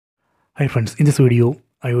Hi friends, in this video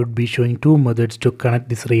I would be showing two methods to connect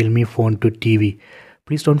this Realme phone to TV.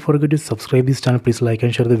 Please don't forget to subscribe this channel, please like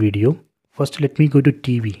and share the video. First let me go to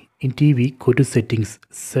TV. In TV go to settings,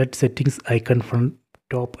 set settings icon from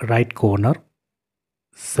top right corner,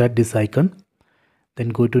 set this icon, then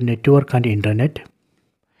go to network and internet.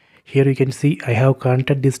 Here you can see I have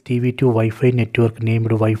connected this TV to Wi-Fi network named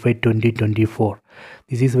Wi-Fi 2024.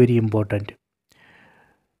 This is very important.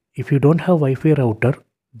 If you don't have Wi-Fi router,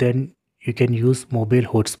 then you can use mobile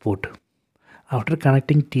hotspot. After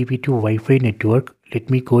connecting TV to Wi-Fi network,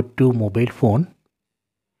 let me go to mobile phone.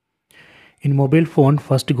 In mobile phone,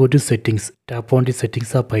 first go to settings, tap on the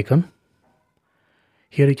settings app icon.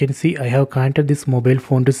 Here you can see I have connected this mobile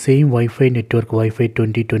phone to same Wi-Fi network Wi-Fi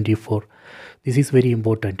 2024. This is very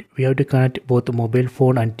important. We have to connect both mobile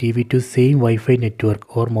phone and TV to same Wi-Fi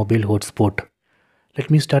network or mobile hotspot.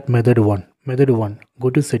 Let me start method 1. Method 1.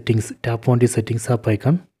 Go to settings, tap on the settings app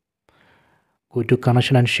icon. Go to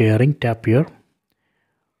connection and sharing, tap here.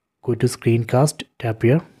 Go to screencast, tap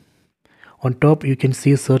here. On top you can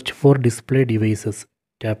see search for display devices,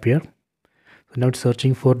 tap here. So now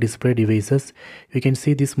searching for display devices, you can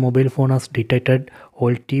see this mobile phone has detected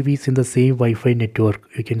all TVs in the same Wi-Fi network.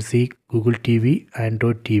 You can see Google TV,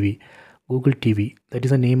 Android TV, Google TV, that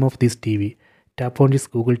is the name of this TV. Tap on this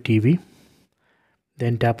Google TV,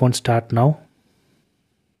 then tap on start now.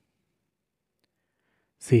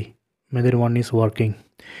 See, method 1 is working.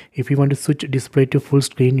 If you want to switch display to full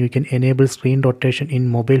screen, you can enable screen rotation in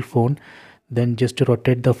mobile phone, then just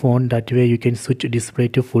rotate the phone. That way you can switch display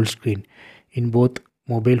to full screen in both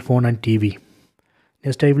mobile phone and TV.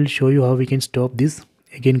 Next I will show you how we can stop this.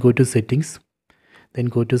 Again go to settings, then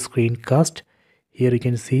go to screencast. Here you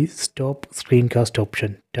can see stop screencast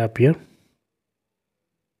option, tap here.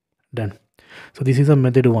 Done. So this is a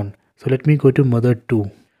method 1. So let me go to method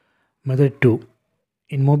 2. Method 2.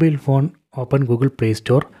 In mobile phone, open Google Play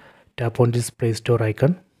Store, tap on this Play Store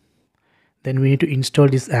icon. Then we need to install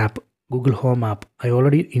this app, Google Home app. I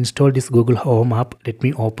already installed this Google Home app. Let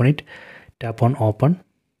me open it. Tap on open.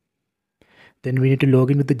 Then we need to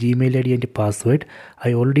log in with the Gmail ID and the password.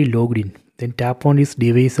 I already logged in. Then tap on this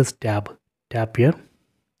devices tab. Tap here.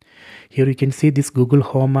 Here you can see this Google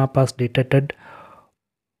Home app has detected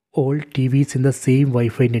all TVs in the same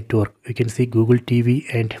Wi-Fi network. You can see Google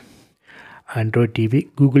TV and Android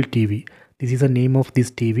TV, Google TV. This is the name of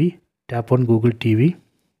this TV. Tap on Google TV.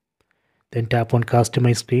 Then tap on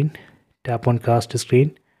customize screen. Tap on cast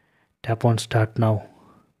screen. Tap on start now.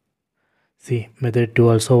 See, method 2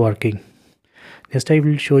 also working. Next I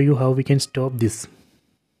will show you how we can stop this.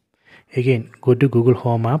 Again go to Google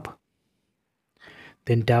Home app.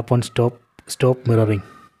 Then tap on stop mirroring.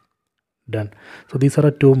 Done. So these are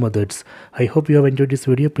the two methods. I hope you have enjoyed this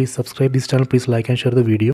video. Please subscribe this channel. Please like and share the video.